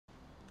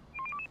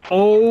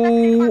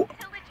Oh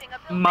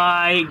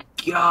my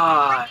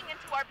god.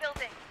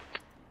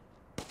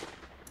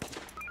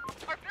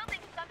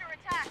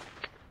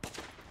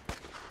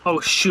 Oh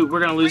shoot, we're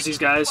gonna lose these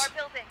guys.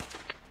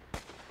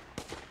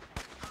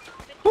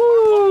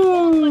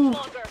 Woo!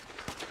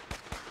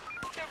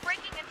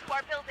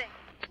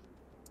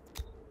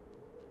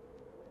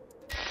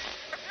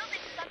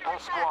 All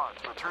squads,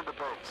 return to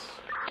base.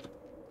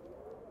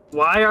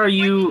 Why are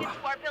you...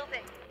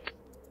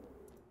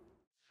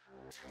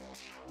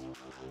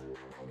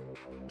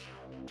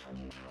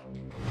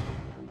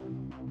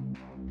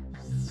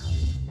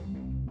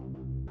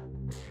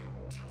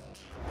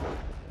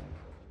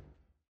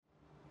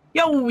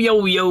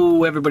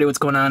 Yo, everybody, what's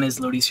going on? Is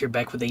Lodious here,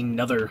 back with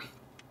another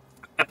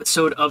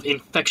episode of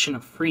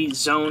Infection-Free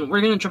Zone.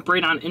 We're going to jump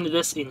right on into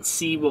this and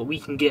see what we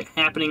can get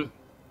happening.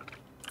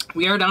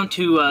 We are down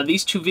to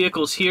these two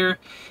vehicles here,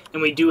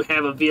 and we do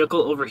have a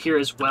vehicle over here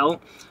as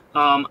well.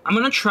 I'm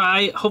going to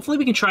try, hopefully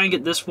we can try and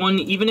get this one,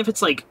 even if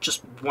it's like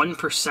just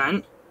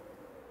 1%,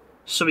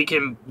 so we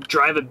can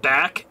drive it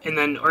back, and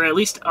then, or at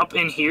least up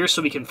in here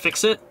so we can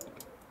fix it,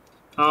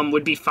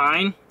 would be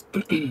fine.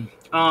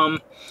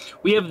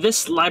 We have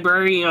this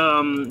library,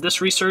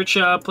 this research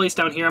place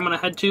down here I'm going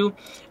to head to,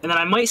 and then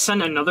I might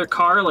send another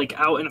car, like,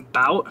 out and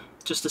about,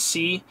 just to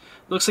see.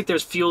 Looks like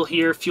there's fuel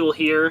here,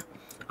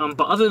 but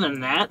other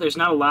than that, there's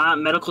not a lot.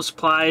 Medical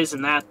supplies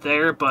and that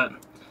there, but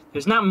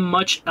there's not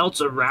much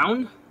else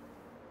around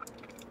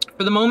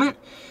for the moment.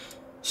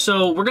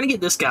 So we're going to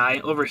get this guy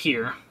over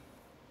here,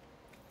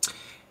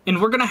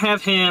 and we're going to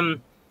have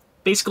him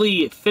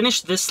basically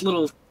finish this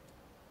little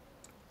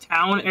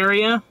town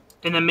area,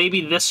 and then maybe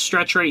this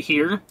stretch right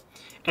here,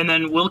 and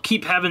then we'll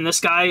keep having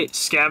this guy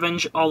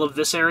scavenge all of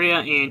this area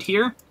and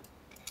here,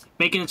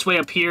 making its way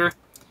up here,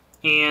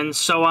 and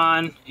so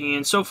on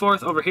and so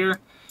forth over here,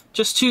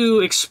 just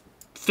to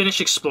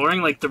finish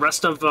exploring like the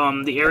rest of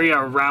the area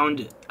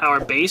around our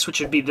base, which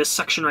would be this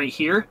section right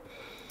here,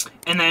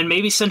 and then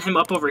maybe send him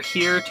up over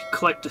here to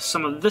collect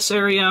some of this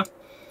area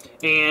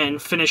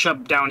and finish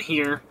up down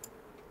here.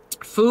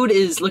 Food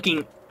is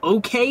looking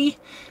okay,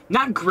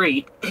 not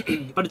great,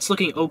 but it's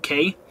looking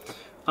okay.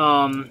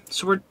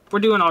 So we're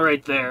doing all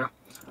right there.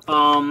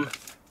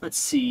 Let's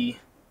see.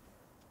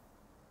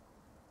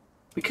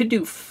 We could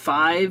do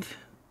 5.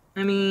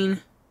 I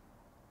mean,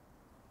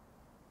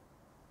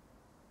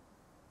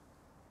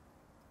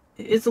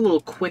 it's a little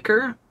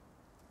quicker.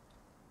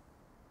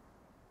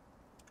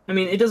 I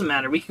mean, it doesn't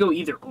matter. We could go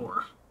either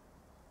or,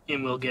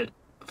 and we'll get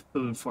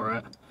food for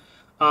it.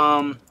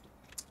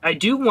 I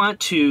do want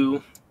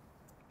to.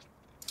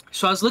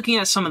 So I was looking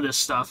at some of this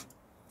stuff.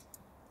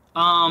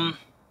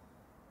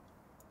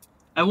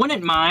 I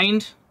wouldn't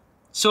mind,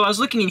 so I was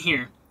looking in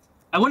here,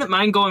 I wouldn't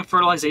mind going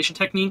fertilization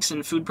techniques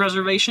and food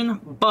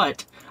preservation,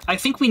 but I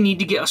think we need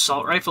to get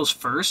assault rifles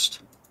first.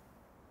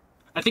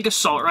 I think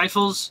assault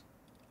rifles,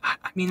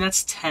 I mean,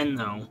 that's 10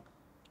 though,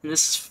 and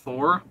this is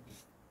 4.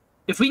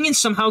 If we can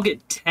somehow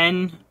get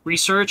 10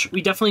 research,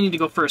 we definitely need to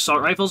go for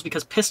assault rifles,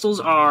 because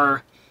pistols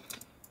are,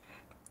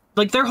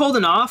 like, they're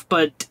holding off,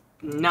 but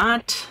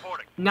not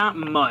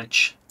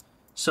much.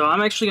 So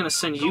I'm actually going to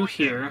send you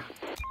here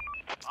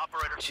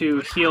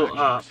to heal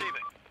up.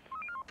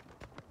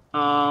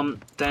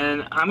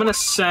 Then I'm gonna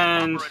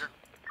send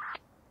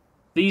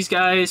these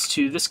guys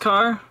to this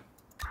car.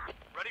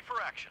 Ready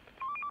for action.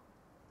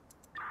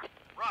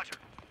 Roger.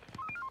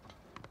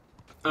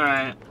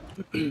 Alright.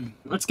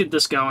 Let's get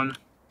this going.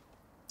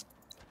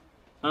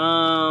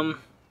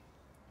 Adaptation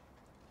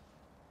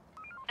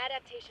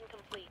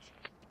complete.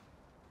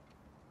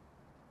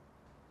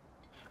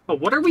 Oh,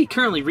 what are we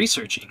currently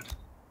researching?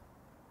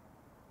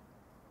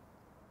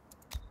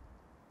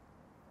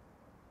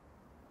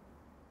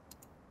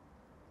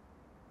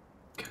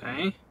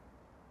 Okay.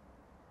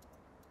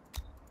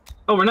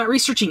 Oh, we're not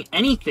researching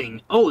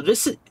anything. Oh,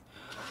 this is...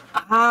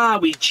 Ah,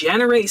 we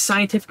generate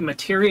scientific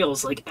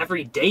materials, like,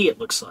 every day, it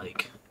looks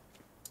like.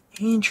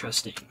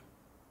 Interesting.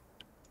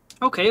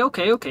 Okay,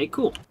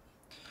 cool.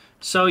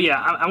 So,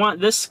 yeah, I want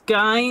this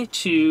guy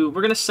to...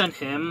 We're gonna send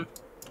him,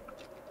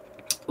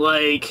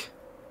 like,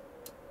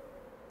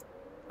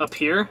 up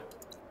here.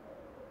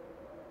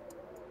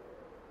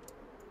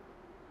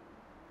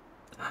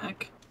 The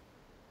heck?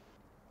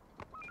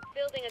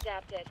 Building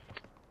adapted.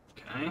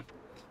 Okay.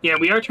 Yeah,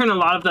 we are turning a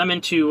lot of them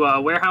into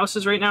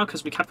warehouses right now,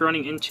 because we kept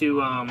running into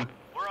We're on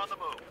the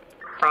move.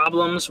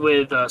 problems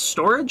with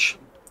storage.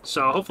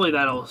 So hopefully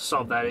that'll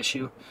solve that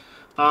issue.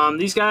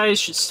 These guys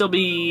should still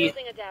be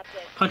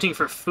hunting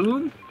for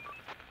food.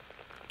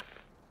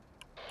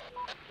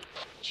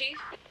 Chief,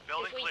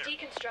 if we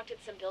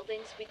deconstructed some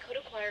buildings, we could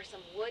acquire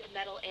some wood,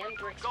 metal, and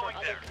bricks for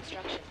other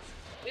constructions.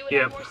 We would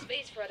have more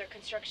space for other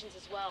constructions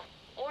as well,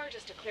 or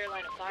just a clear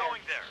line of fire.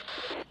 Going there.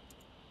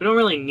 We don't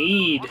really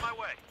need... On my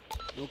way.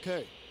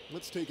 Okay,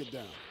 let's take it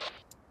down.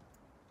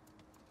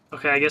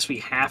 Okay, I guess we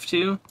have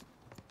to.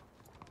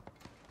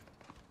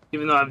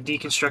 Even though I've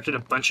deconstructed a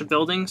bunch of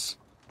buildings.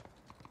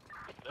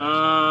 So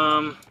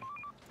I'll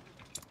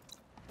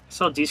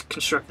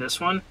deconstruct this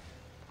one.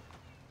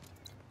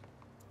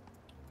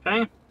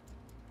 Okay.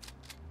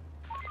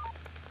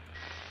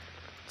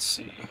 Let's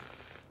see.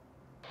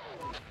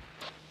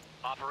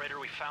 Operator,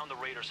 we found the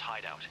raiders'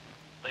 hideout.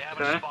 They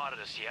haven't spotted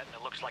us yet, and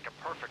it looks like a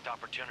perfect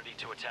opportunity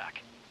to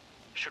attack.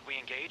 Should we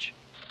engage?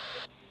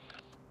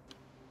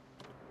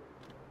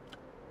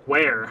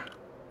 Where?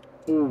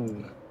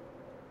 Ooh.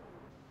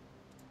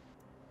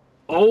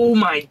 Oh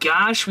my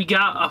gosh, we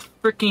got a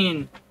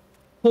freaking...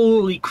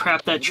 Holy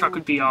crap, that truck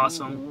would be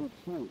awesome.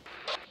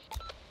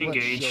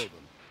 Engage.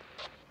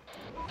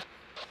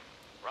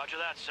 Roger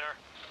that, sir.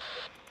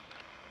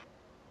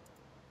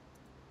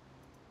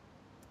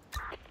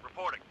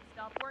 Reporting.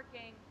 Stop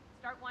working.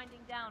 Start winding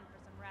down for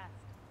some rest.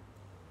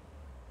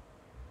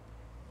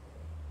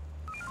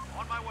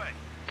 On my way.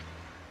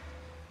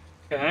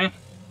 Okay.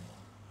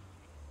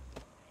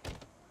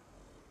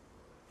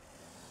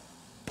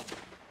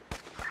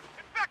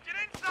 Infected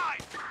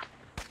inside!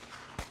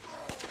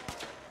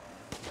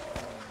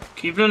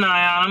 Keeping an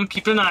eye on them,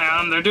 keeping an eye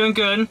on them. They're doing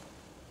good.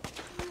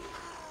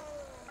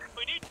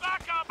 We need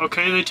backup!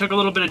 Okay, they took a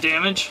little bit of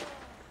damage.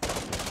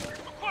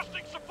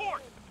 Requesting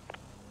support!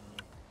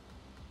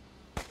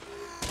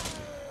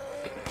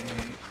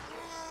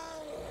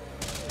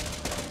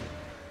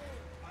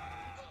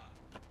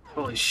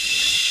 Holy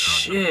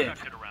shit.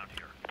 Infected around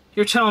here.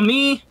 You're telling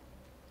me?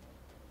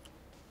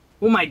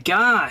 Oh my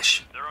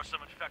gosh. There are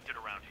some infected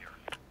around here.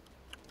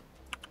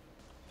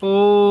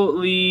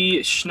 Holy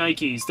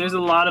shnikes. There's a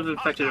lot of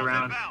infected Hostiles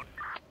around. inbound.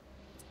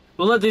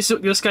 We'll let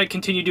this guy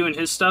continue doing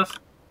his stuff.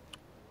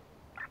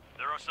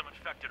 There are some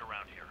infected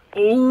around here.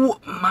 Oh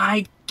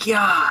my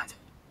god.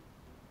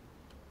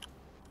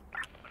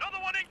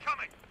 Another one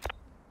incoming!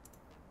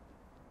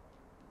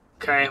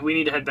 Okay, we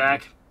need to head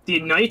back. The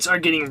nights are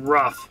getting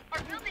rough. Our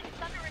building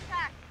is under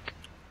attack.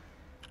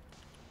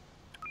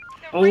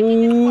 They're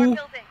breaking into our Oh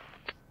building.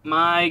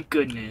 my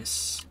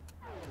goodness.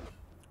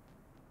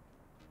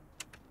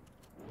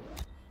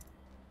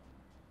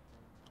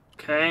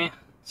 Okay,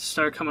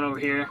 start coming over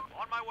here.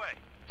 On my way.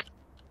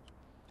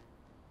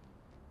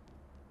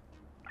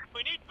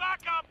 We need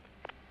backup!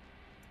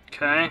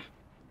 Okay.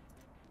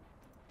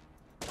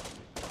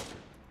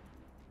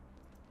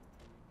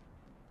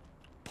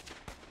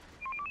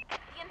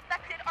 The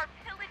infected are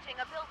pillaging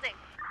a building.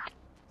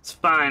 It's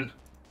fine.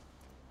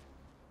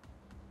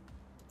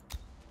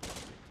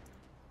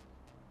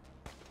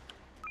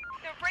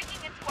 They're breaking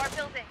into our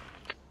building.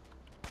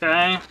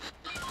 Okay.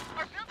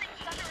 Our building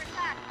is under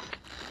attack.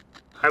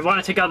 I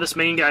want to take out this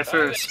main guy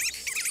first.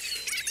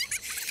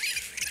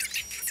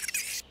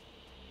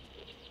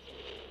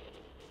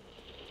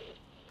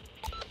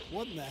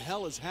 What in the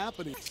hell is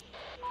happening?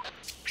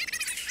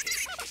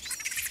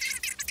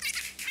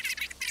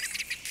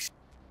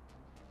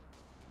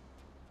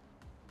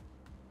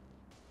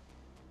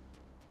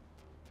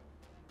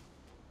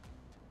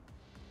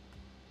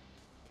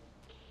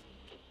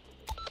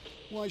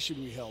 Why should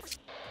we help?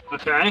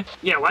 Okay.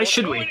 Yeah, why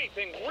should we?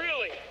 Anything,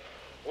 really.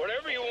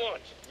 Whatever you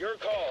want. Your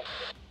call.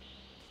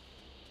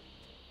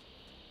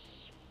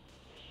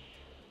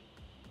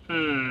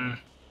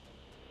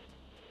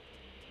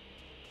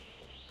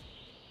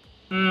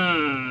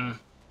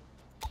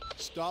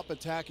 Stop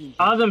attacking.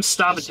 All of them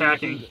stop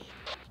attacking.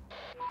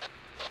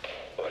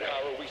 But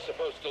how are we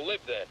supposed to live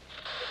then?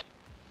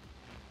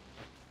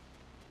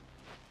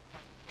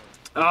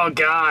 Oh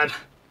god.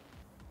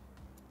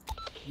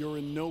 You're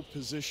in no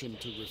position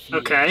to refuse.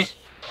 Okay.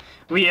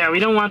 We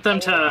don't want them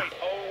to... All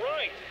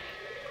right.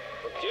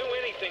 But do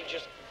anything,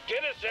 just get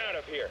us out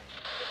of here.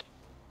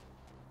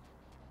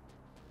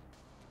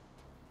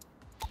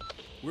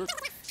 We're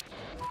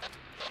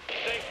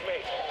Thanks,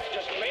 mate.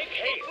 Just make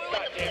haste, The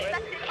goddammit.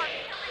 infected are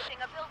pillaging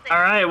a building.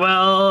 Alright,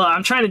 well,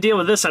 I'm trying to deal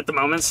with this at the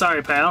moment.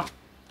 Sorry, pal.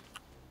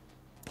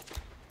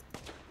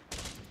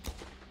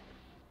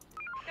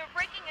 They're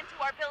breaking into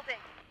our building.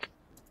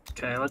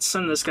 Okay, let's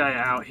send this guy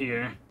out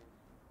here.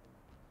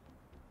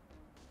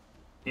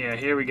 Yeah,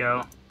 here we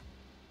go.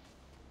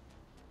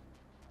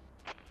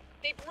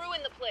 They've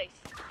ruined the place.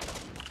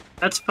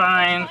 That's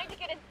fine. Trying to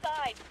get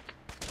inside.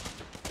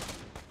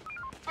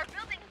 Our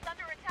building is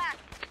under attack.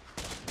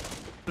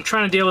 I'm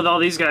trying to deal with all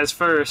these guys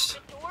first.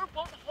 The door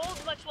won't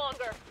hold much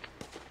longer.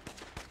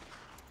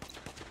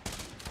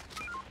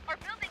 Our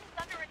building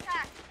is under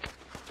attack.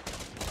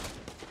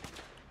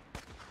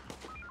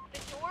 The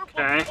door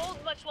Okay. won't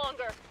hold much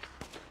longer.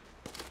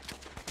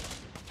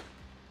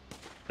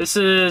 This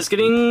is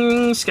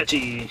getting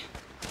sketchy.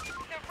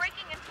 They're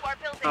breaking into our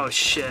building. Oh,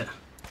 shit.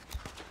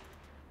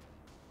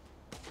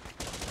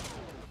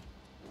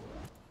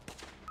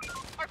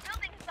 Our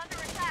building is under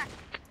attack.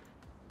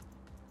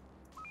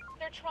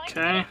 They're trying to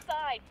Okay. get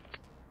inside.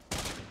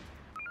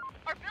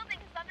 Our building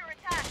is under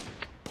attack.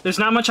 There's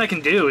not much I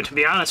can do, to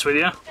be honest with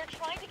you. They're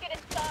trying to get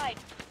inside.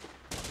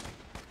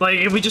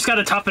 Like, we just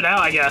gotta tough it out,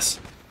 I guess.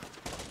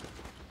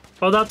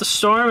 Hold out the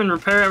storm and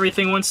repair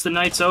everything once the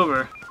night's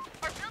over.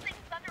 Our building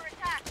is under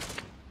attack.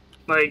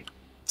 Like,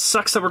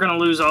 sucks that we're gonna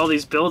lose all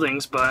these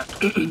buildings, but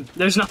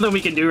there's nothing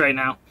we can do right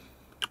now.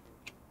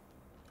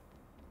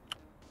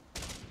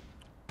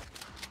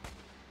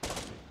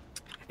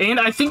 And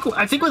I think with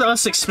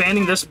us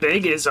expanding this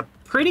big is a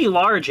pretty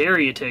large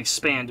area to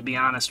expand, to be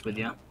honest with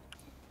you.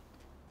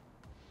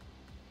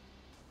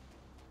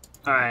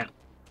 Alright.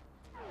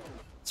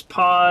 Let's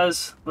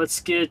pause. Let's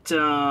get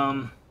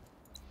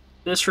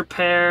this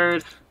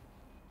repaired.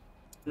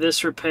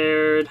 This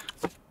repaired.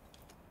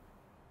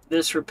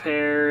 This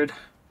repaired.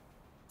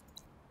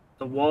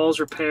 The walls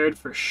repaired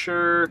for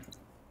sure.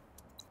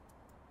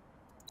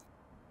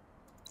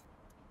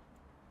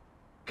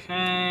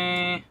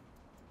 Okay.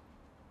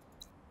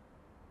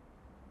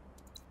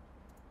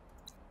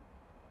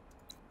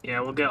 Yeah,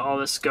 we'll get all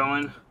this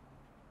going.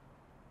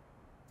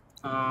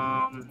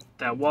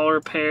 That wall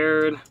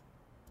repaired.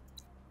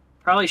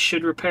 Probably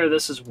should repair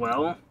this as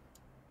well.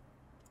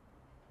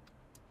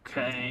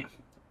 Okay.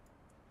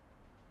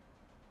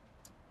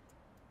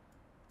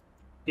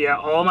 Yeah,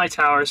 all my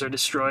towers are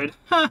destroyed.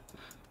 Huh.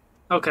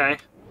 Okay.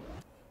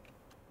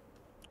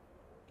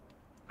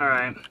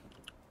 Alright.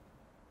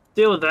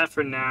 Deal with that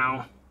for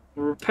now.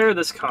 We'll repair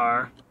this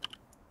car.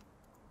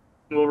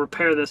 We'll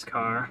repair this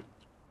car.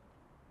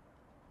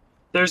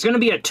 There's going to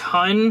be a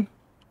ton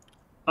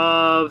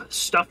of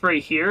stuff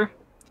right here.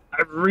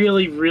 I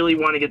really, really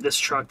want to get this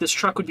truck. This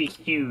truck would be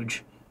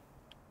huge.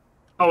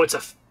 Oh, it's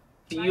a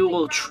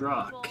fuel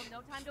truck.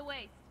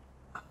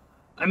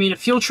 I mean, a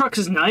fuel truck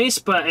is nice,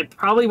 but it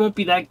probably won't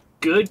be that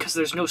good because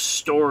there's no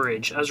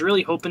storage. I was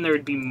really hoping there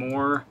would be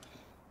more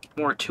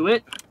to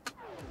it.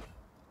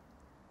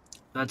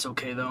 That's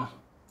okay, though.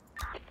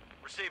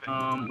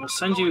 We'll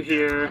send you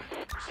here.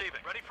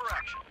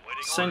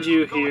 Send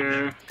you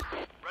here.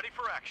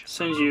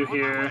 Send you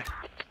here.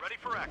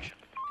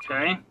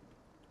 Okay.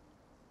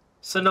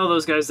 Send all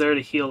those guys there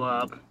to heal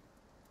up.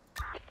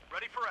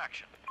 Ready for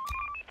action.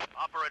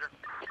 Operator.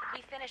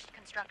 We finished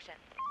construction.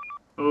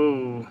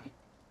 Oh.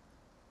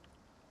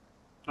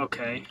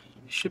 Okay.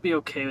 Should be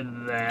okay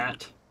with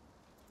that.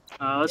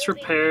 Let's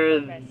repair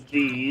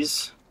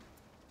these.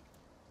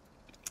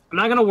 I'm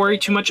not going to worry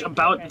too much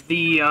about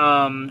the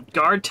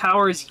guard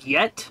towers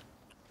yet.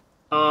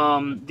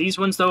 These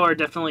ones, though, are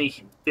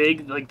definitely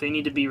big. Like, they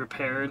need to be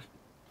repaired.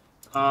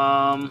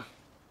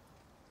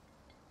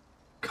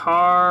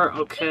 Car,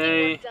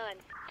 okay.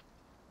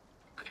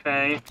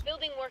 Okay.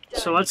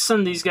 So let's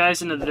send these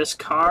guys into this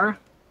car.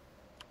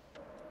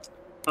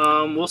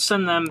 We'll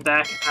send them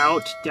back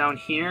out down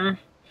here.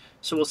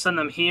 So we'll send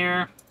them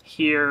here,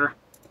 here,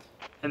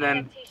 and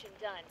then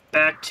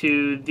back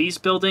to these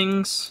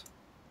buildings.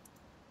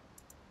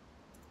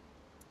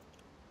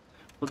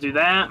 We'll do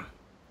that.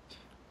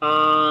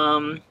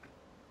 And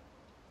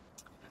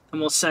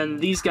we'll send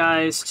these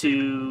guys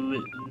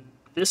to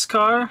this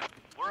car.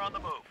 We're on the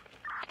move.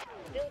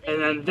 And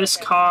then this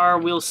car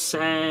we'll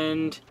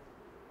send...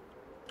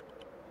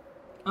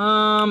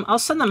 I'll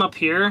send them up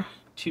here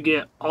to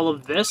get all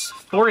of this.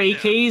 4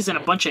 AKs and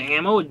a bunch of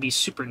ammo would be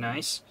super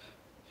nice.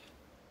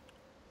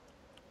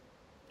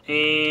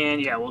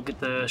 And yeah, we'll get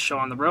the show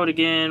on the road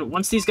again.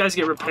 Once these guys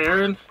get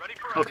repaired...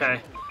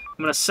 Okay. I'm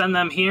gonna send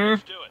them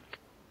here.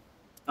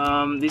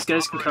 These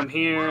guys can come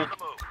here.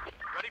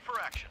 Ready for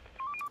action.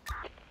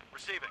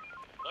 Receiving.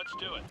 Let's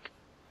do it.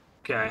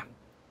 Okay.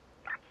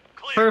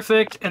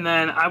 Perfect. And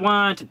then I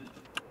want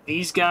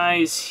these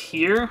guys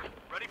here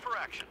Ready for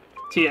action.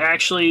 to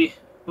actually...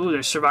 Ooh,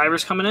 there's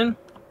survivors coming in.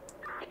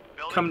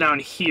 Come down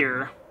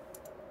here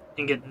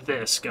and get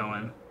this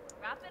going.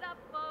 Wrap it up,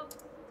 folks.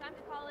 Time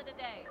to call it a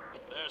day.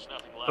 There's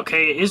nothing left.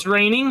 Okay, it is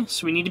raining,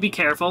 so we need to be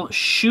careful.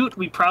 Shoot,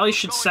 we probably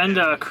should send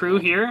a crew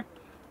here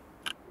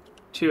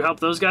to help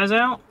those guys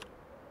out.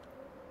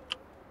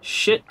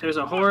 Shit, there's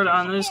a horde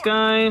on this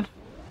guy.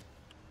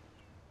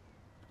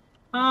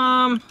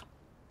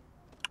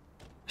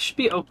 Should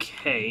be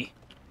okay.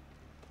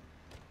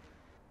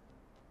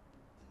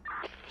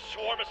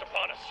 Swarm is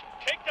upon us.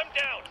 Take them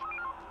down.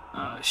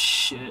 Oh,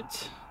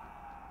 shit.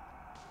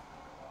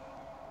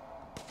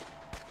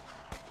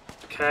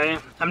 Okay,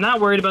 I'm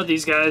not worried about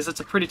these guys. That's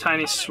a pretty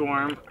tiny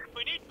swarm.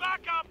 We need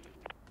backup.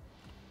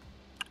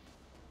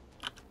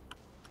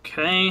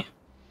 Okay.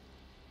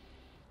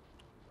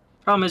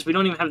 Problem is, we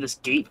don't even have this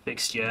gate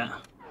fixed yet.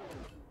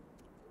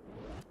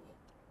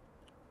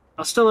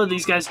 I'll still let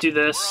these guys do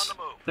this.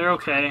 They're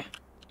okay.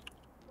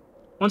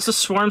 Once the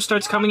swarm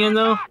starts coming in,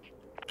 though...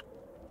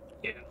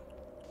 Yeah.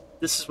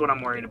 This is what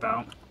I'm worried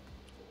about.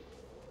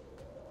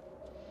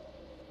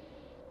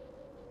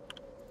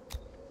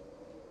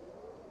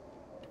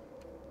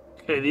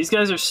 Okay, these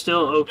guys are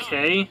still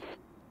okay.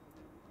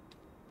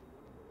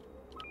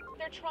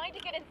 They're trying to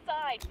get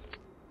inside.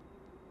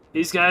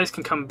 These guys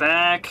can come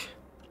back.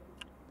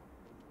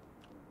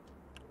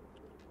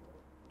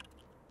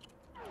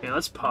 Okay,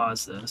 let's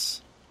pause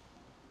this.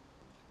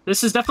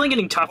 This is definitely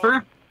getting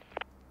tougher.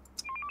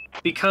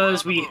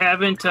 Because we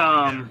haven't, We're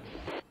on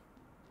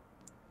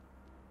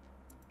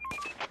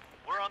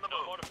the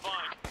move.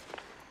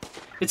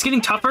 It's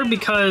getting tougher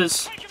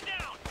because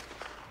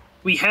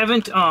we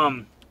haven't,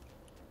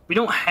 we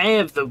don't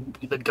have the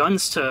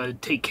guns to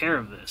take care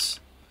of this.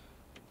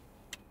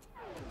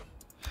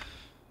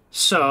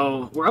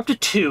 So, we're up to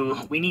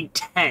 2. We need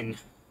 10. And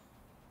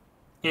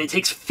it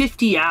takes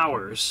 50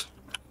 hours.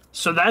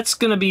 So that's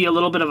going to be a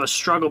little bit of a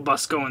struggle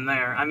bus going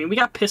there. I mean, we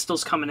got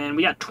pistols coming in.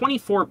 We got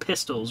 24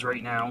 pistols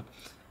right now.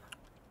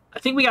 I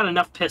think we got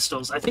enough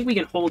pistols. I think we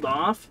can hold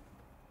off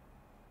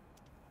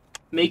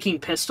making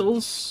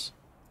pistols.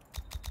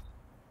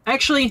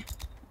 Actually,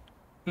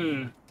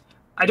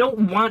 I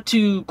don't want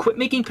to quit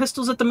making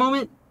pistols at the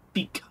moment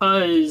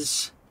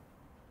because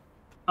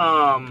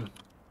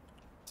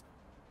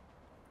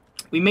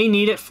we may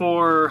need it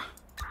for...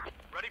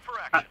 Ready for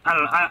action. I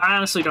don't know. I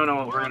honestly don't know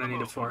what we're gonna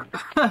need it for.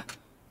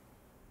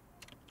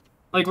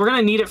 Like, we're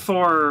gonna need it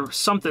for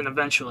something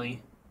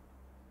eventually.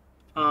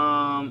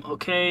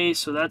 Okay,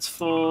 so that's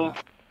full.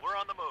 We're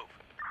on the move.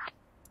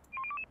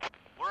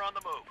 We're on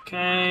the move.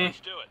 Okay. Let's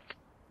do it.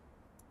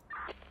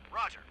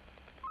 Roger.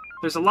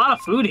 There's a lot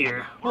of food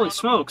here. Holy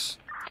smokes.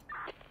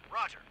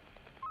 Roger.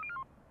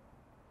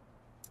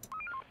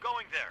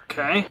 Going there.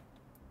 Okay.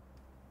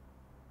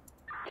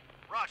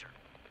 Roger.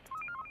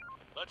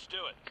 Let's do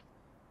it.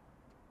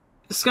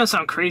 This is gonna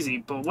sound crazy,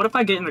 but what if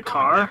I get in the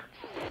car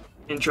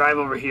and drive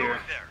over here? Going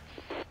there.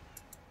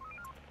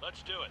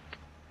 Let's do it.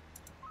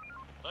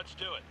 Let's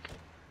do it.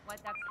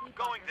 What that sleep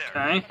Going there.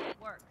 Okay.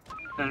 work.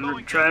 And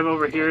we drive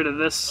over here to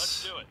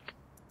Let's this do it.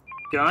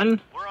 gun,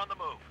 We're on the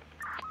move.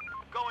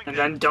 Going and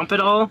there. then dump it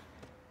all.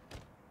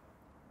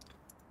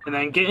 And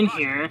then get in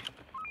here.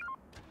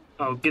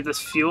 Oh, get this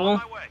fuel. On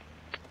my way.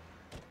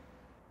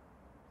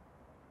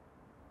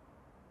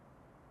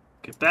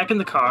 Get back in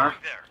the car.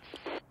 Going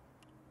there.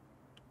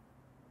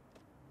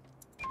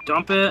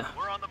 Dump it.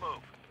 We're on the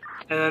move.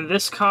 And then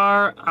this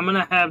car, I'm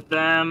gonna have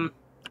them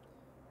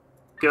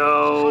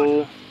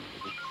go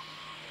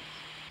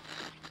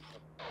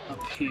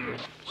up here.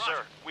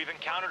 Sir, we've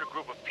encountered a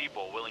group of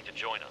people willing to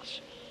join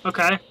us.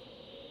 Okay.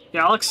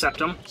 Yeah, I'll accept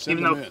them, Send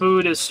even them though in.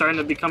 food is starting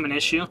to become an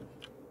issue.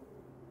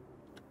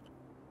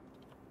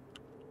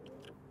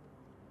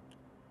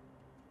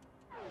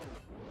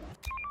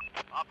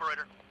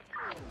 Operator.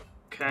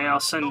 Okay, I'll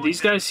send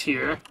these guys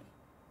here.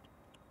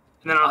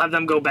 And then I'll have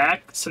them go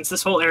back, since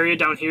this whole area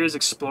down here is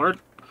explored.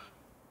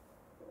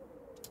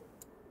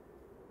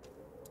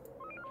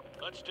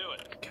 Let's do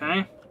it.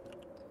 Okay.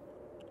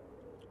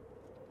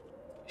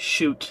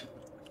 Shoot.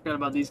 Forgot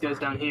about these guys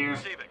down here.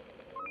 Receiving.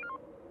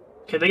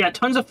 Okay, they got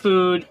tons of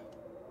food,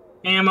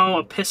 ammo,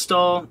 a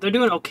pistol. They're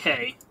doing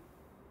okay.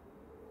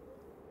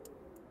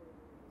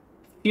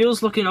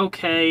 Fuel's looking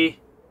okay.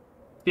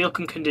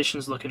 Vehicle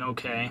conditions looking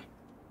okay.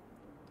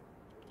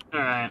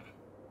 Alright.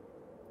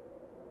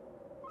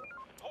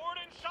 Port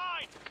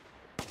inside.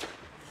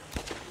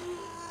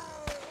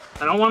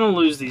 I don't want to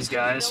lose these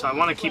guys, so I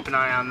want to keep an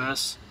eye on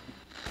this.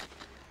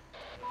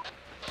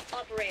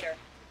 Operator,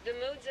 the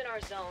moods in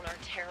our zone are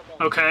terrible.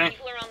 Okay.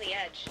 People are on the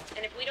edge,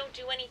 and if we don't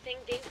do anything,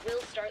 they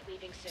will start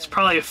leaving soon. It's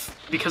probably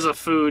because of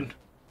food.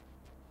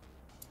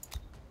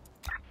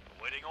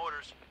 Waiting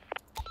orders.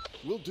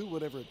 We'll do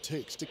whatever it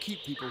takes to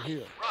keep people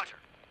here. Roger.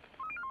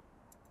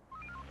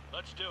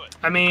 Let's do it.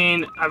 I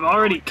mean, I've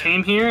already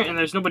came here, and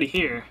there's nobody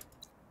here.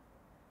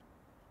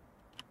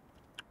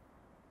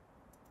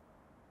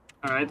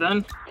 Alright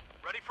then.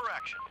 Ready for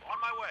action. On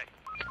my way.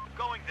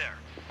 Going there.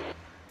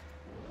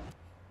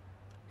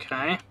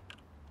 Okay.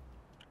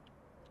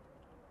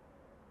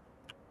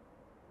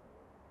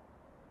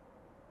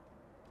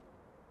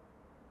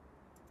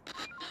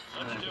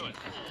 Let's do it.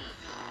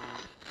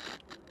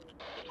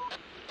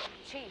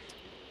 Chief,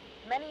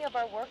 many of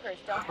our workers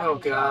don't have Oh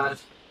any god.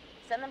 jobs.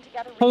 Send them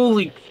together.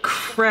 Holy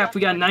crap,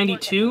 we got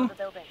 92?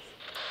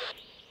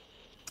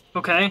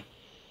 Okay.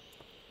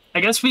 I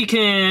guess we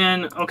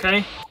can...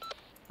 Okay.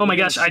 Oh my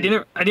gosh, I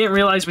didn't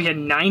realize we had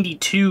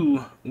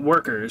 92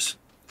 workers.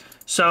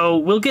 So,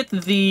 we'll get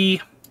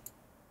the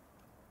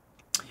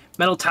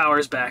metal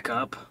towers back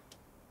up.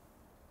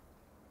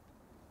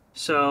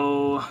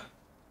 So...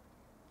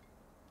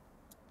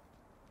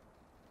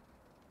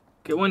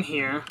 Get one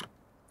here.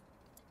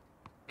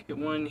 Get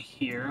one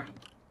here.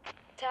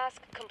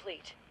 Task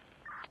complete.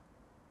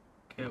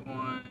 Get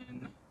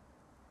one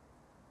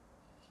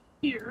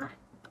here.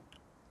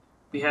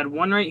 We had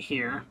one right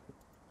here.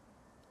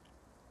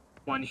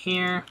 One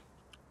here.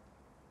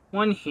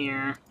 One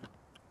here.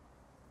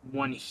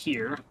 One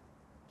here.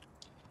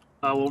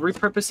 We'll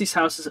repurpose these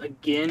houses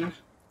again.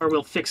 Or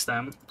we'll fix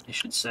them, I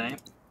should say. I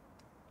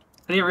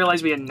didn't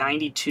realize we had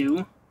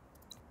 92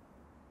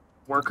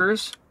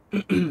 workers.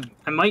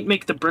 I might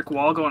make the brick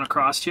wall going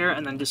across here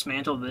and then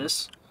dismantle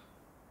this.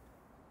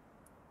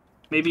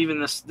 Maybe even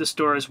this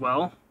door as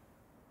well.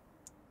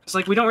 It's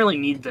like, we don't really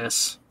need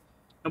this.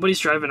 Nobody's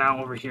driving out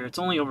over here. It's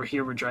only over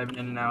here we're driving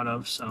in and out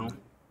of, so...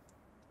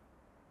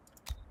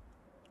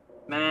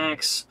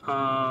 Max,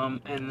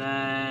 and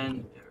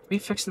then... Are we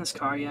fixing this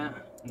car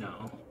yet?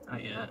 No,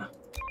 not yet.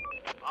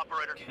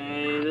 Operator.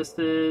 Okay, this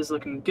is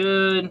looking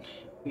good.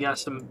 We got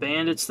some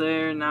bandits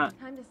there, not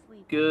Time to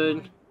sleep.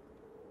 good.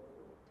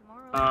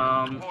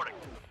 Tomorrow. Reporting.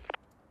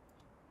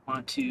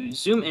 Want to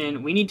zoom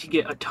in. We need to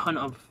get a ton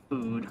of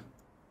food.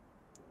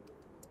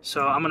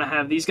 So I'm gonna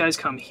have these guys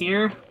come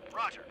here.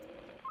 Roger.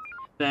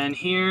 Then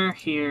here,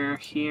 here,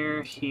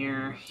 here,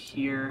 here,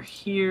 here,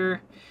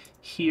 here,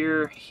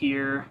 here,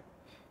 here,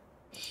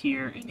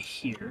 here, and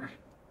here.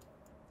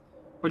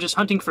 We're just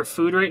hunting for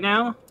food right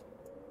now,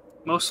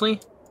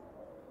 mostly.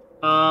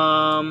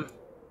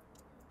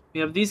 We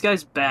have these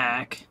guys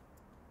back.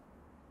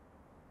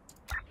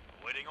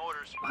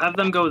 We'll have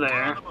them go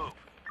there.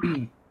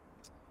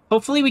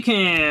 Hopefully we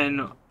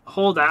can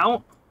hold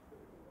out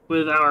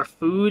with our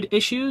food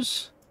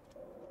issues.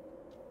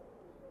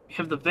 We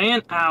have the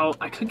van out.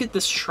 I could get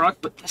this truck,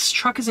 but this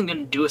truck isn't going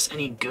to do us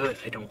any good,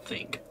 I don't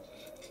think.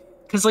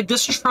 Because, like,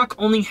 this truck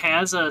only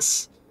has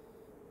us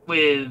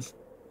with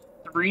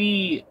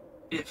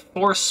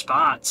 4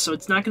 spots, so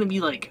it's not going to be,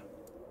 like,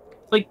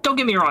 don't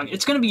get me wrong,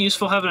 it's going to be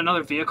useful having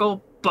another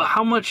vehicle, but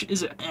how much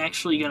is it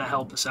actually going to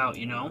help us out,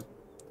 you know?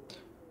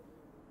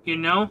 You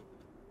know?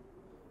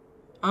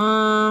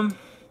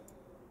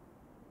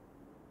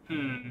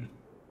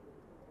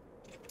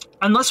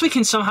 Unless we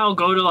can somehow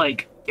go to,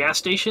 like, gas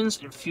stations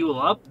and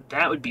fuel up,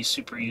 that would be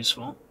super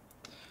useful.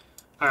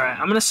 Alright,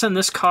 I'm gonna send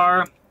this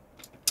car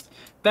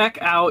back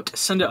out,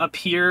 send it up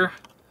here.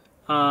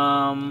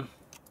 Boom.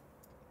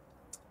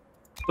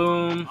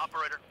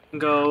 Operator.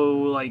 Go,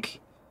 like,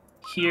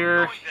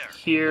 here,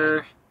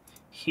 here,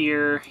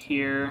 here,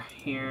 here,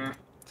 here.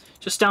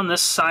 Just down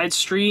this side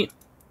street.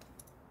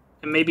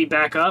 And maybe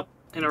back up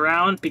and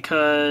around,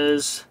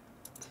 because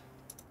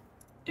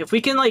if we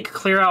can, like,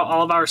 clear out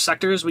all of our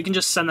sectors, we can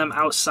just send them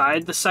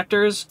outside the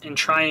sectors and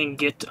try and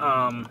get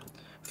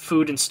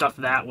food and stuff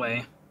that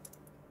way.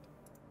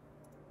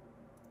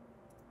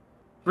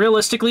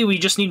 Realistically, we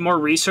just need more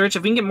research.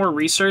 If we can get more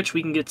research,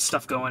 we can get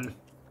stuff going.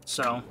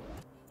 So,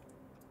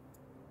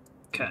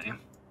 okay.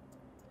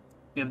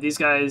 We have these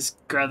guys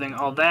gathering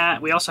all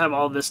that. We also have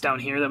all this down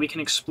here that we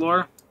can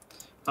explore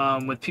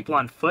with people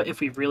on foot if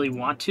we really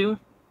want to.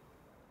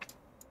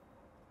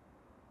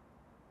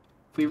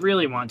 If we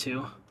really want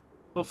to.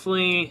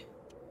 Hopefully,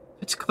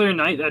 if it's a clear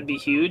night, that'd be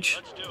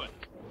huge. Let's do it.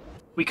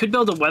 We could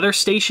build a weather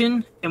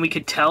station, and we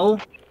could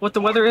tell what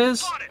the weather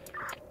is.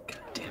 God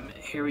damn it,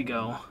 here we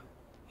go.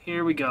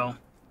 Here we go.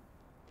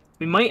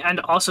 We might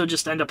also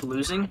just end up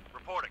losing.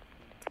 Reporting.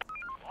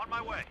 On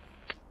my way.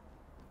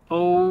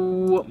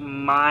 Oh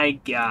my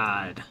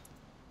god.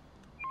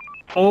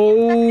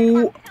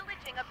 Oh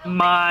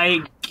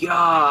my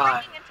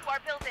god.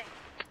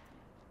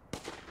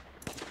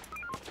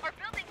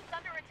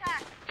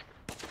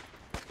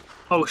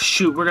 Oh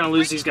shoot, we're gonna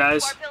lose these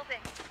guys.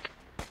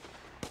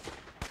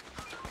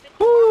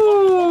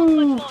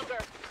 Woo! They're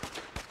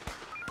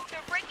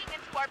breaking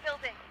into our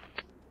building.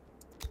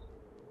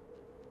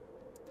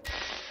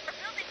 Our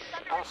building is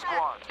under All attack.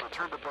 squads,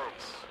 return to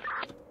base.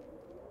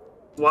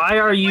 Why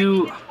are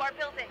you... Breaking into our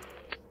building.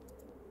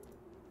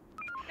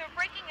 They're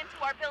breaking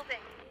into our building.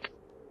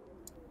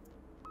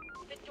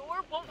 The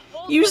door won't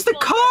hold. Use the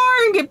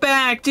car and get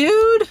back,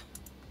 dude!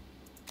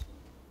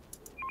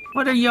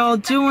 What are y'all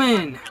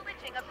doing?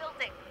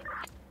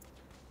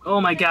 Oh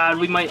my god,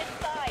 we might...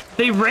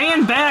 They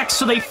ran back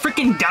so they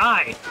freaking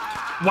died.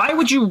 Why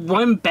would you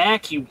run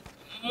back, you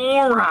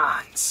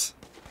morons?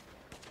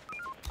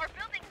 Our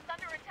building is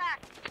under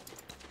attack.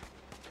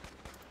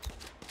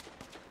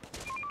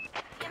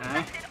 Okay.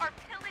 Infected are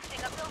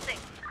pillaging a building.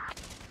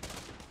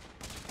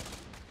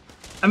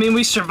 I mean,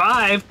 we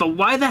survived, but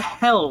why the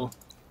hell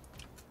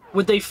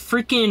would they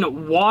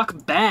freaking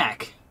walk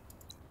back?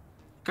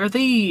 Are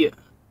they...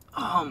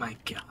 Oh my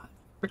god.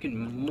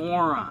 Freaking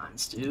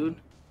morons, dude.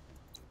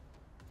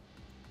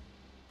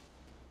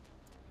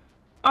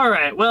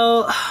 Alright,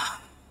 well...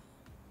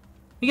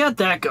 We got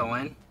that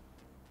going.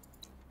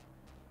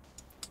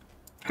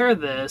 Pair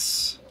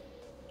this.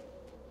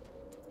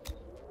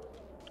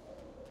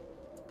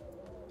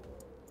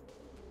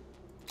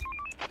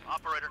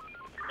 Operator,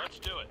 let's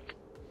do it.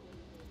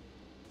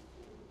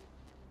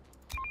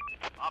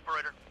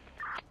 Operator.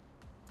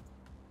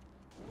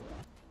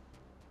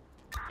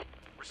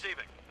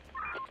 Receiving.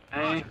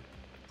 Okay.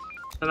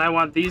 Then I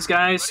want these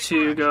guys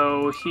to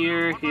go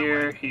here,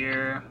 here,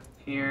 here,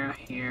 here,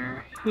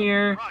 here,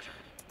 here,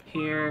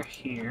 here,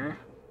 here.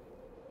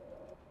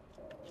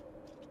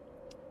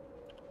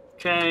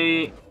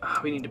 Okay,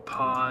 we need to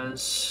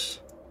pause.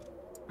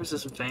 Where's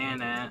this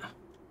van at?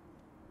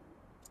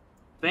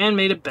 Van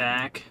made it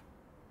back.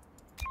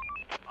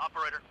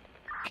 Operator.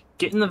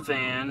 Get in the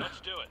van.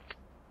 Let's do it.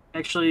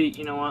 Actually,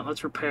 you know what?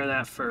 Let's repair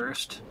that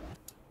first.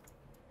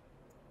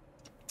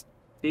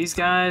 These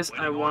guys,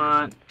 I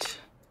want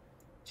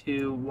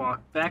to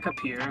walk back up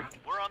here.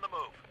 We're on the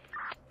move.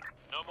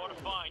 No more to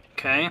find.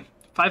 Okay.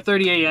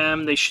 5:30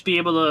 a.m. They should be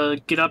able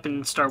to get up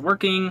and start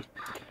working.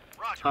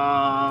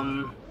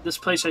 Roger. This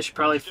place I should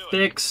probably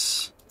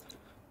fix,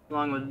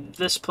 along with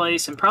this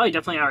place, and probably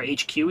definitely our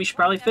HQ we should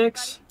probably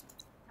fix.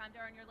 Time to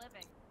earn your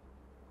living.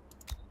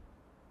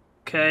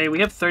 Okay, we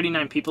have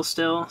 39 people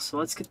still, so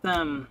let's get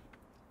them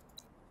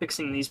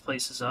fixing these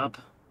places up.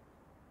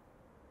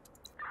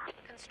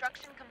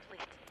 Construction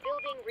complete.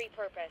 Building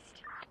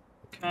repurposed.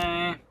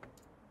 Okay.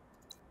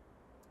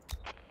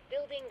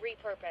 Building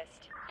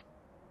repurposed.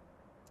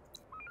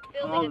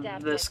 Building All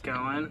adapted. this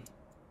going.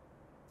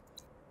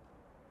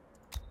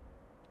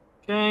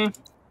 Okay.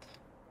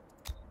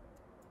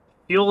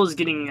 Fuel is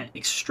getting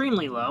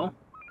extremely low.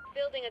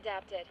 Building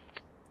adapted.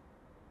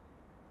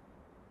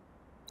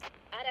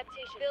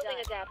 Adaptation building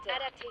done. Adapted.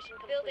 Adaptation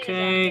complete.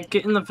 Okay, Adapted.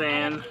 get in the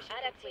van.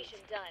 Adaptation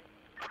done.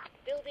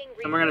 Building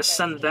And we're gonna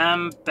send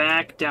them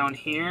back down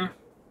here.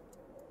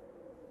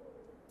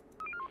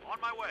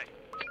 On my way.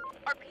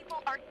 Our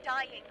people are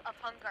dying of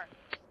hunger.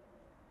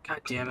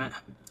 God damn it.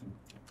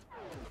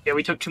 Yeah,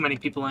 we took too many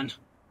people in.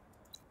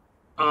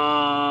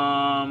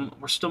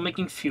 We're still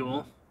making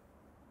fuel.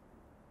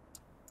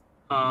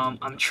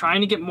 I'm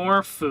trying to get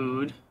more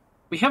food.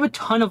 We have a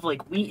ton of,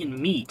 like, wheat and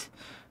meat.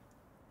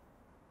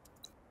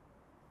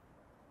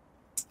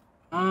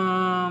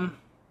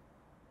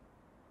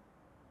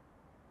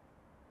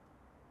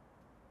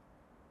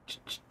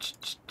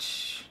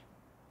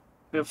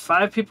 We have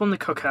 5 people in the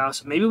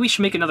cookhouse. Maybe we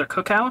should make another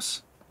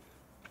cookhouse?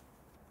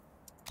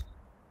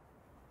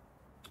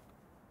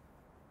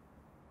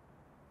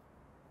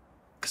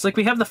 Because, like,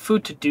 we have the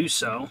food to do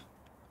so.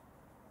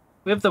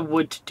 We have the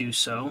wood to do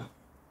so.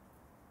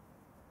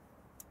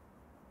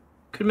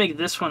 Could make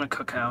this one a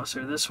cookhouse,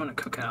 or this one a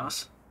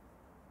cookhouse.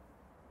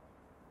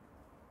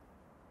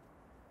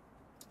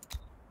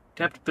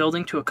 Adapt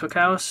building to a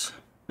cookhouse.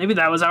 Maybe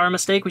that was our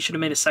mistake. We should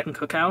have made a second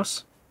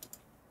cookhouse.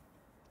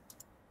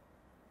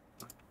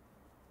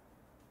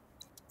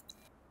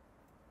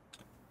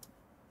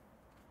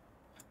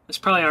 That's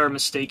probably our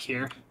mistake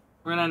here.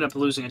 We're gonna end up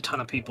losing a ton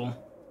of people.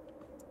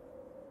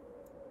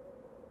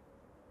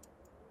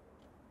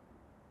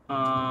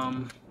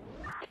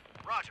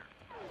 Roger.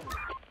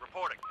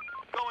 Reporting.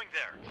 Going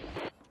there.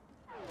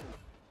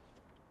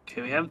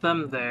 Okay, we have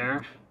them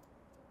there.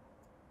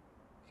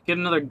 Get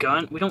another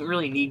gun. We don't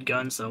really need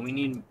guns though. We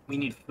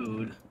need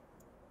food.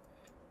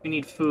 We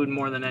need food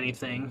more than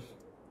anything.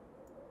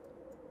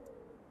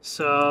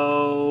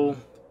 So,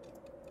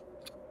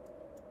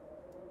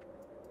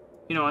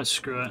 you know what?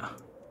 Screw it.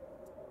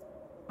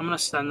 I'm gonna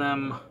send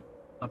them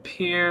up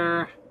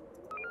here.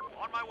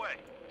 On my way.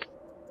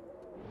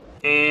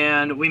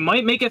 And we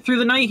might make it through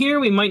the night here.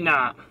 We might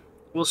not.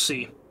 We'll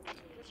see.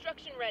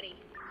 Construction ready.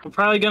 We're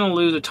probably gonna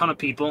lose a ton of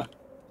people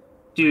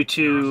due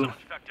to.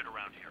 Infected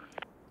around here.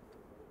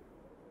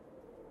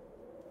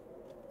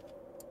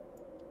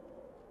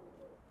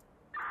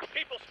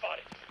 People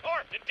spotted.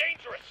 Armed and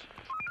dangerous.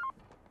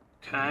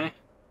 Okay.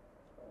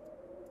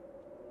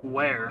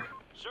 Where?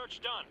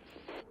 Search done.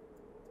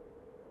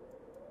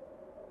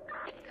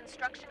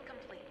 Construction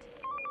complete.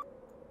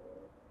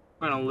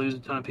 We're gonna lose a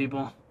ton of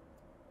people.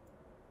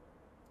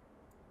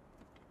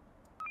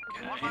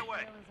 On my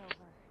way.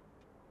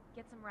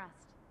 Get some rest.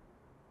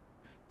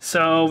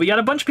 So we got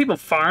a bunch of people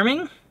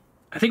farming.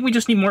 I think we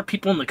just need more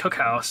people in the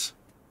cookhouse.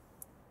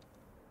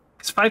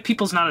 Because 5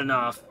 people's not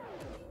enough.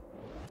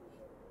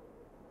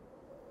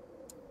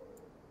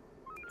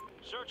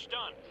 Search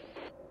done.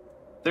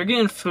 They're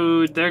getting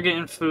food. They're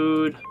getting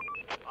food.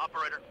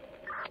 Operator.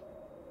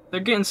 They're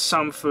getting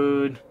some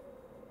food.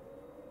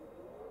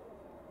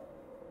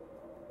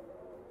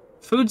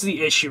 Food's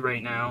the issue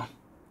right now.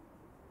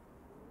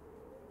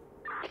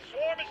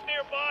 Swarm is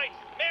nearby.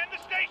 Man the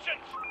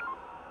stations.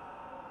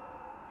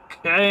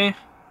 Okay.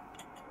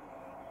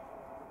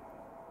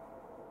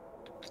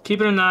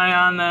 Keeping an eye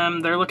on them.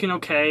 They're looking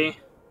okay.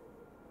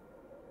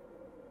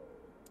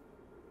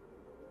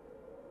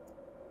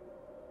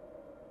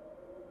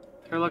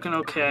 They're looking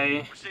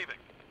okay. Receiving.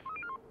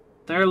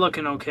 They're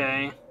looking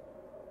okay.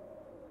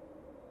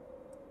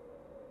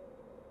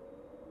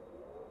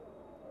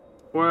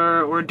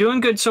 We're doing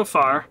good so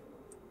far.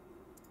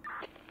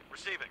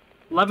 Receiving.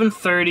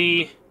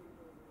 11:30.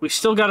 We've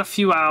still got a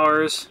few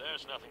hours.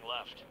 There's nothing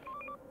left.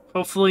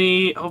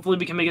 Hopefully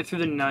we can make it through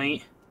the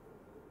night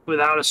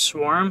without a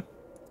swarm.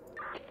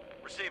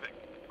 Receiving.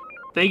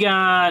 They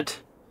got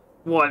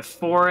what,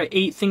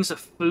 8 things of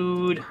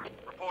food.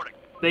 Reporting.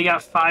 They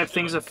got 5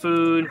 things of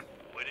food.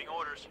 Waiting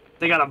orders.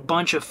 They got a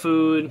bunch of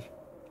food.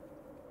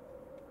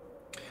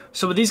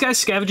 So with these guys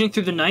scavenging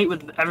through the night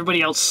with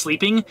everybody else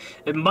sleeping,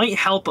 it might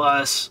help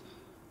us.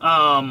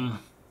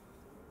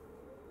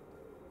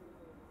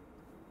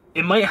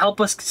 It might help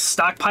us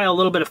stockpile a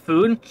little bit of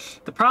food.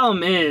 The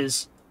problem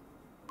is,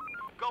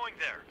 Going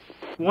there.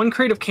 1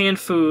 crate of canned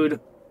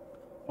food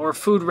or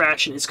food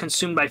ration is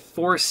consumed by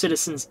 4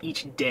 citizens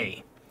each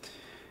day.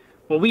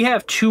 Well, we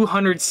have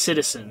 200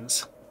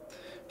 citizens.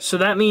 So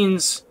that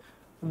means,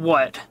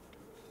 what?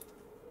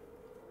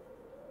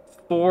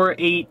 4,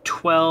 8,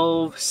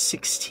 12,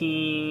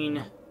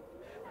 16,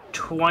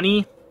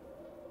 20.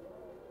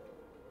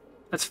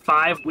 That's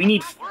 5. We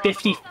need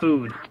 50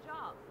 food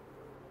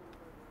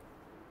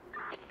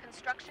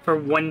Construction for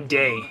 1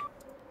 day.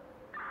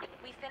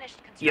 We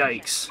finished construction.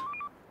 Yikes.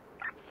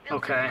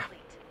 Building Okay. complete.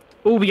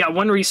 Ooh, we got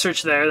 1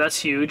 research there. That's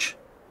huge.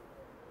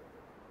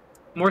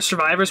 More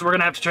survivors. We're going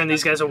to have to turn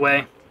these guys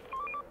away.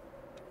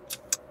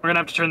 We're going to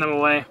have to turn them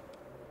away.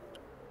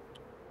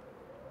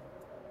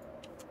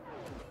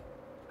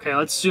 Okay,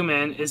 let's zoom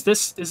in. Is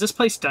this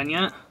place done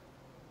yet?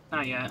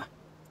 Not yet.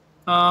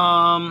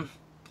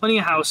 Plenty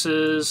of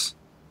houses.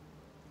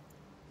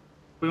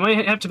 We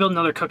might have to build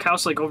another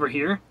cookhouse like over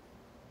here.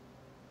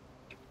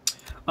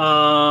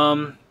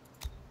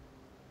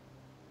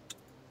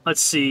 Let's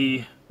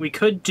see. We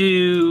could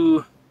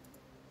do...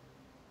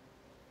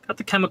 Got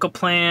the chemical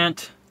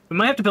plant. We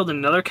might have to build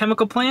another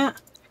chemical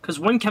plant, because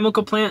 1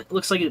 chemical plant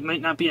looks like it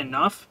might not be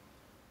enough.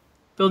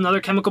 Build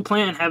another chemical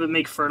plant and have it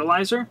make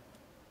fertilizer.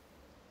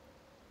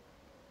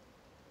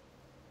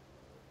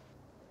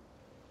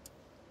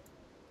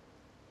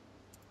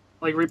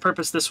 like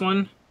repurpose this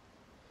one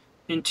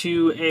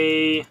into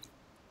a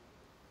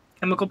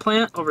chemical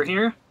plant over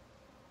here.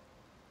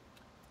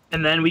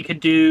 And then we could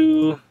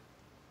do,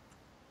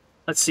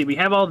 let's see, we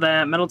have all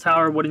that, metal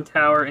tower, wooden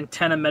tower,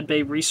 antenna,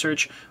 medbay,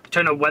 research,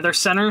 turn a weather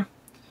center,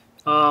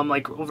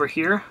 like over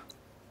here.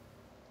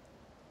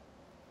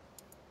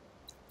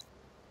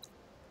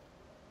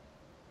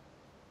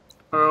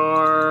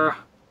 Or,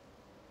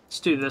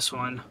 let's do this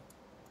one.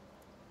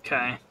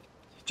 Okay.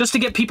 Just to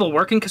get people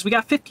working, because we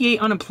got 58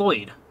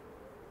 unemployed.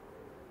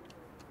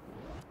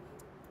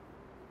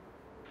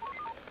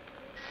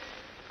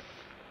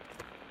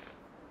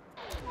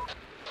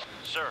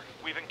 Sir,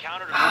 we've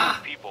encountered a group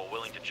of people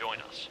willing to join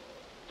us.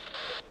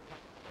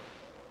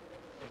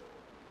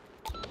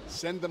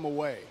 Send them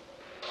away.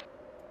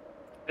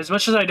 As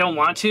much as I don't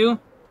want to,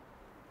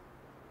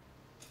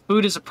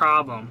 food is a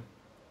problem.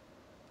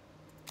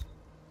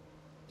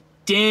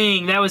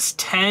 Dang, that was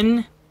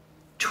 10,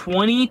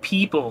 20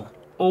 people.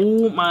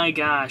 Oh my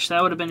gosh,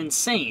 that would have been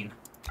insane.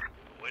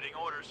 Waiting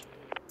orders.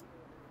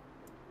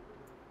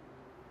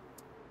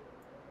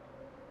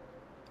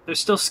 They're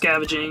still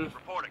scavenging.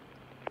 Reporting.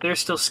 They're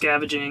still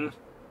scavenging.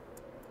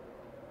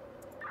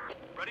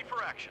 Ready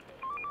for action.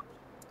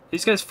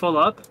 These guys full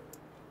up?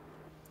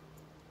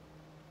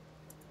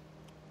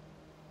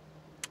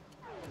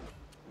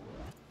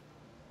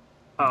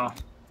 Oh.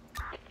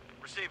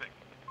 Receiving.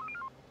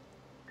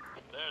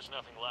 There's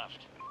nothing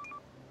left.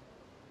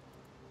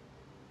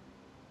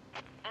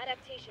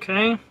 Adaptation.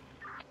 Okay.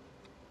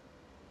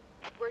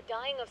 We're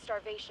dying of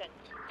starvation.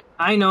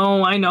 I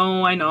know, I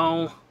know, I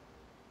know.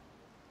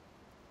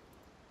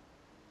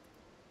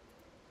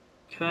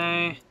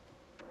 Okay.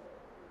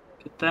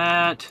 Get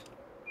that.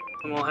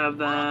 And we'll have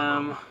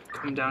them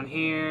come down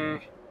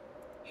here.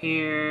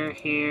 Here,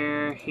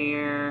 here,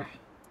 here.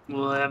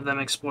 We'll have them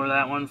explore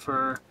that one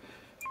for...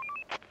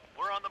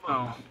 We're on the move.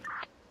 Oh.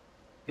 I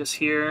guess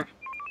here.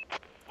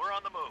 We're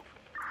on the move.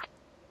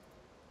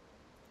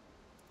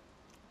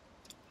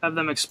 Have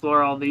them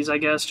explore all these, I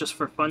guess, just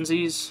for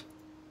funsies.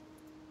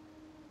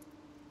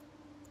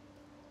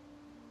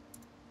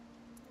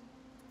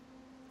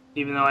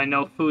 Even though I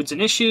know food's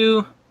an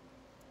issue.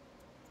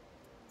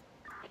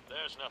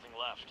 There's nothing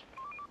left.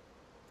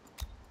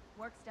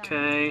 Work's done.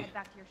 Okay. Head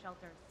back to your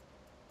shelters.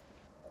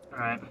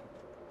 Alright.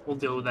 We'll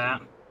deal with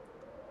that.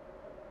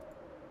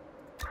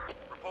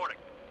 Reporting.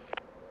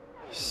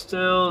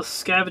 Still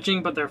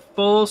scavenging, but they're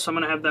full, so I'm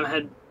going to have them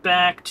head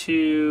back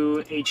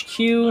to HQ.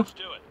 Let's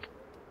do it.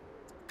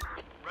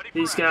 Ready for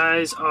These action.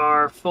 guys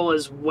are full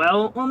as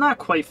well. Well, not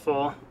quite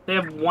full. They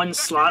have one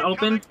slot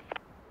open.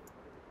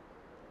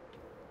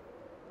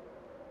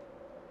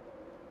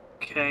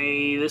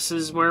 Okay, this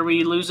is where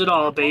we lose it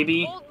all,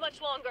 baby. Hold much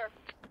longer.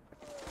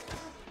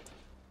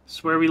 This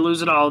is where we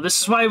lose it all.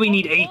 This is why we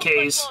need Hold much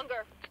AKs.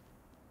 longer.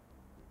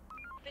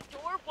 The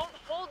door won't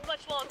hold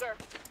much longer.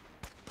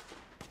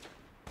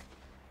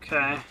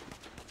 Okay.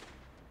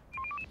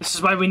 This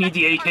is why we need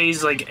the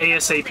AKs, like,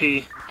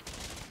 ASAP.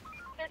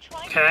 They're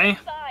trying to Okay. get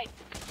inside.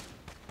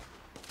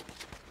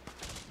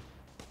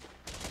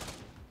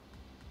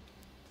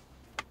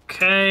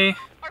 Okay.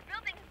 Our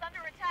building is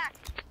under attack.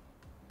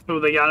 Oh,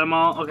 they got them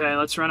all? Okay,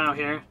 let's run out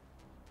here.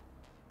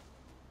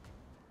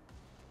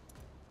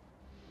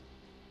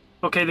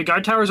 Okay, the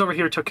guard towers over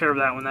here took care of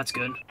that one. That's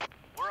good.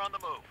 We're on the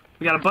move.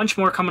 We got a bunch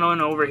more coming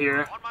on over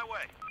here. On my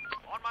way.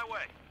 On my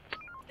way.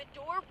 The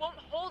door won't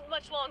hold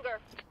much longer.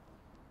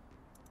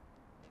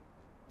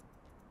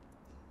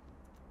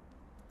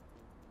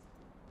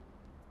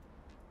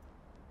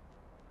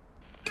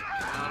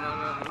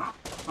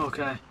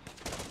 Okay.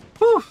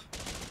 Whew!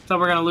 Thought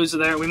we were gonna lose it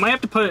there. We might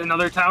have to put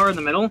another tower in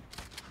the middle.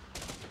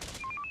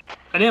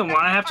 I didn't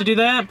want to have to do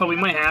that, but we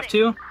might have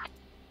to.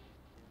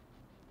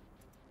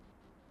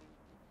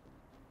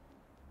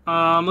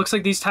 Looks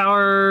like these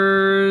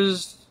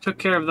towers took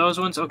care of those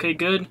ones. Okay,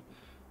 good.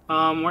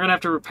 We're gonna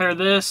have to repair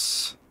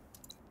this.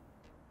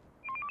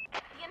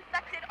 The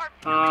infected are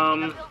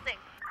breaching the building.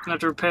 Gonna have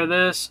to repair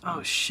this.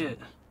 Oh shit!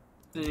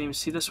 Didn't even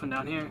see this one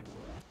down here.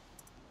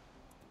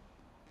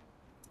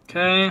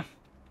 Okay.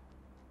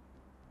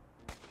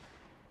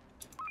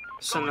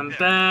 Send them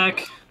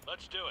back.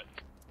 Let's do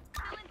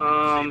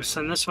it.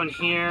 Send this one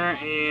here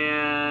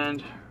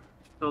and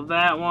fill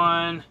that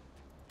one.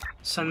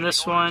 Send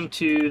this one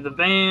to the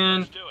van.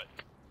 Let's do it.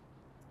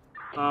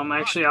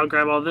 Actually, I'll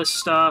grab all this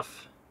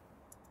stuff.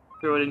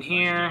 Throw it in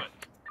here.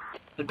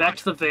 Head back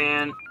to the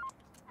van.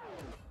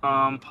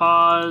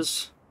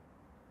 Pause.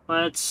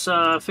 Let's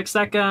fix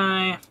that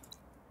guy.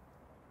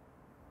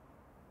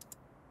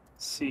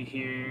 Let's see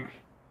here.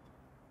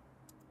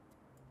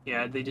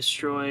 Yeah, they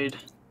destroyed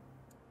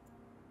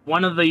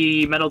one of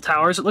the metal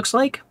towers, it looks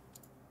like.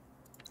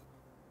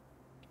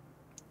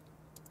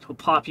 So we'll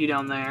plop you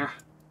down there.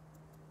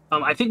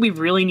 I think we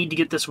really need to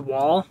get this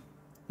wall,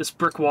 this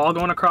brick wall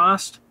going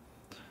across.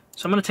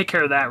 So I'm going to take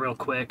care of that real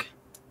quick.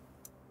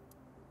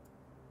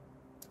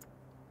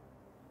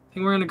 I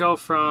think we're going to go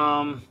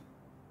from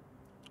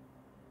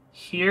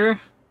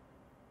here.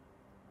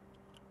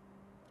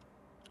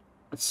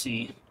 Let's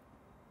see.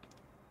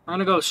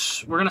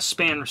 We're gonna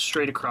span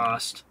straight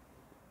across.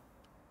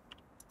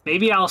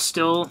 Maybe I'll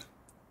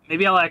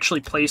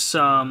actually place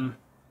some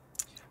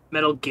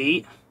metal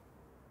gate,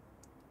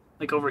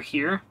 like over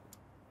here.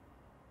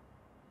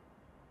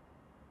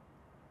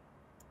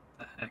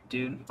 What the heck,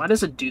 dude? Why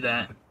does it do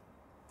that?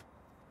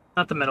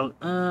 Not the metal,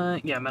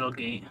 yeah, metal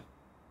gate.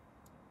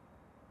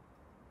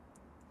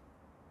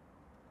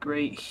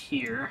 Right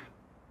here.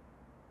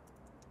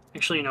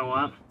 Actually, you know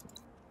what?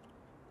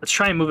 Let's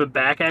try and move it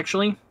back,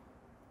 actually.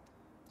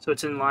 So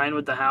it's in line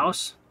with the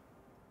house.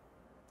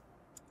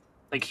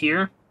 Like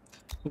here.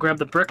 We'll grab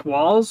the brick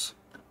walls.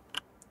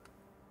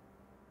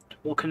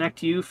 We'll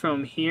connect you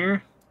from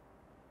here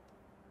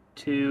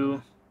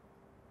to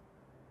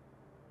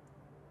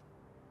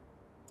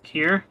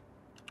here.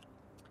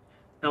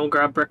 And we'll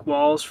grab brick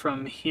walls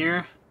from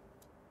here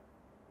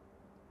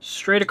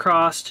straight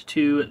across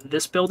to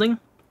this building.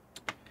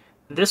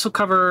 This will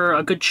cover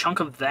a good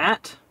chunk of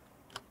that.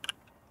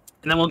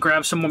 And then we'll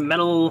grab some more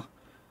metal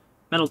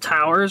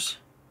towers.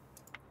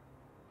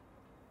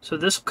 So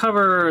this will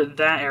cover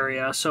that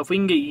area. So if we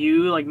can get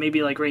you, like,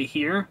 maybe like right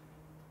here.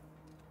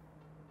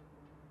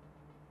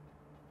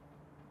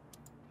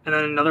 And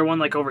then another one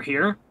like over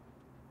here.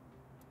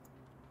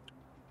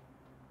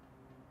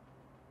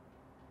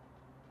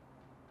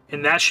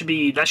 And that should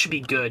be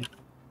good.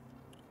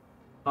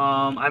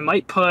 I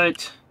might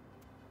put...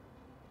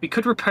 We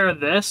could repair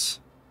this.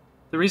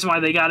 The reason why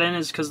they got in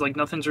is because, like,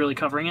 nothing's really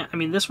covering it. I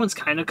mean, this one's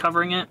kind of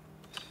covering it.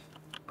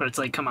 But it's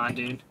like, come on,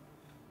 dude.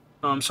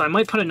 So I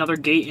might put another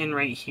gate in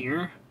right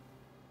here.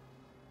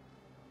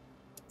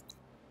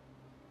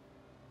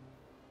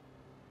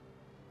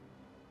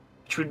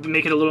 Which would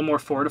make it a little more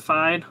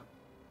fortified.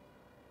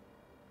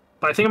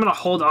 But I think I'm going to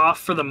hold off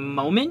for the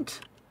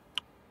moment.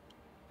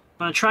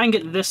 I'm going to try and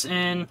get this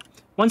in.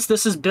 Once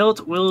this is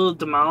built, we'll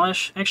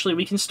demolish. Actually,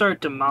 we can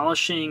start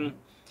demolishing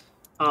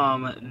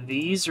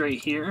these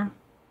right here.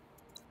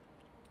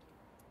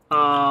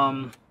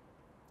 I'll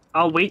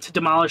wait to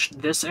demolish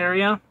this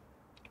area.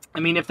 I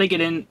mean, if they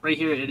get in right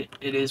here,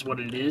 it is what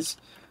it is.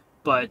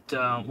 But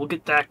we'll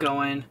get that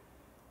going.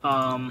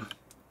 And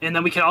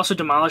then we can also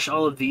demolish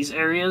all of these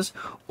areas.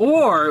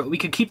 Or we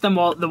could keep the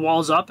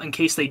walls up in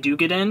case they do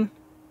get in.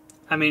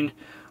 I mean,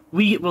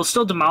 we will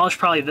still demolish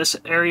probably this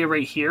area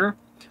right here.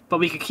 But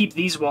we could keep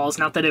these walls.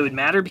 Not that it would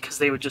matter because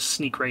they would just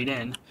sneak right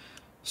in.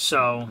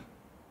 So,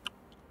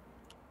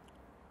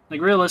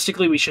 like,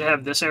 realistically, we should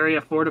have this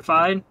area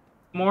fortified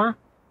more.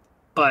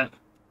 But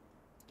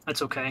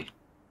that's okay.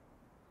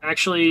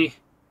 Actually,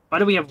 why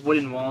do we have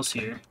wooden walls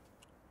here?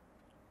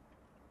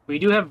 We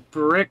do have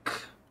brick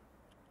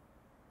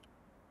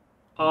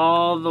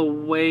all the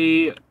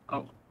way...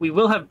 Oh, we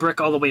will have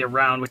brick all the way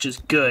around, which is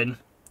good.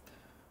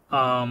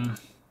 But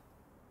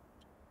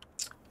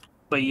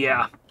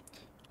yeah.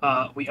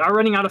 We are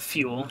running out of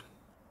fuel.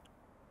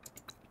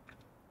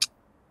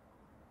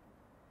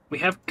 We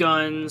have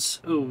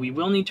guns. Ooh, we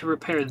will need to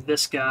repair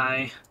this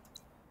guy.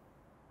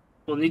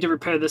 We'll need to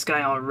repair this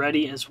guy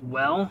already as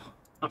well.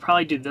 I'll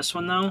probably do this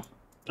one, though.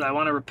 But I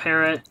want to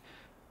repair it.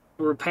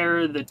 We'll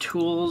repair the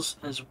tools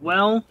as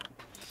well.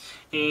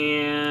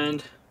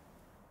 And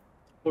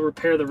we'll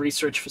repair the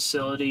research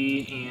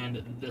facility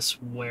and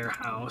this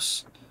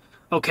warehouse.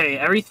 Okay,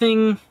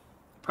 everything...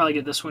 Probably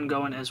get this one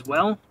going as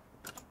well.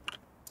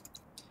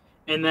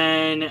 And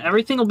then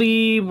everything will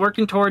be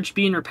working towards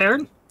being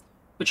repaired,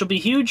 which will be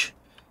huge.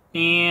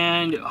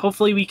 And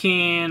hopefully we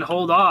can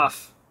hold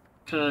off.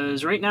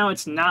 Because right now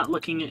it's not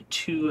looking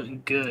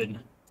too good.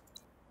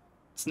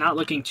 It's not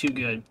looking too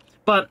good.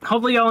 But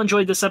hopefully y'all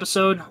enjoyed this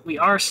episode. We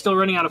are still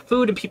running out of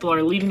food and people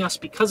are leaving us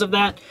because of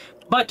that.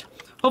 But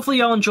hopefully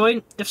y'all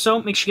enjoyed. If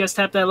so, make sure you guys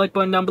tap that like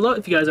button down below.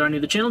 If you guys are new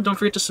to the channel, don't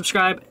forget to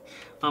subscribe.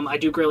 I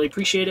do greatly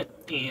appreciate it.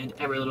 And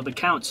every little bit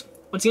counts.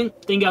 Once again,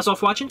 thank you guys all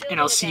for watching. And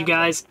I'll see you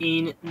guys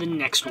in the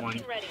next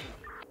one.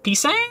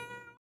 Peace out!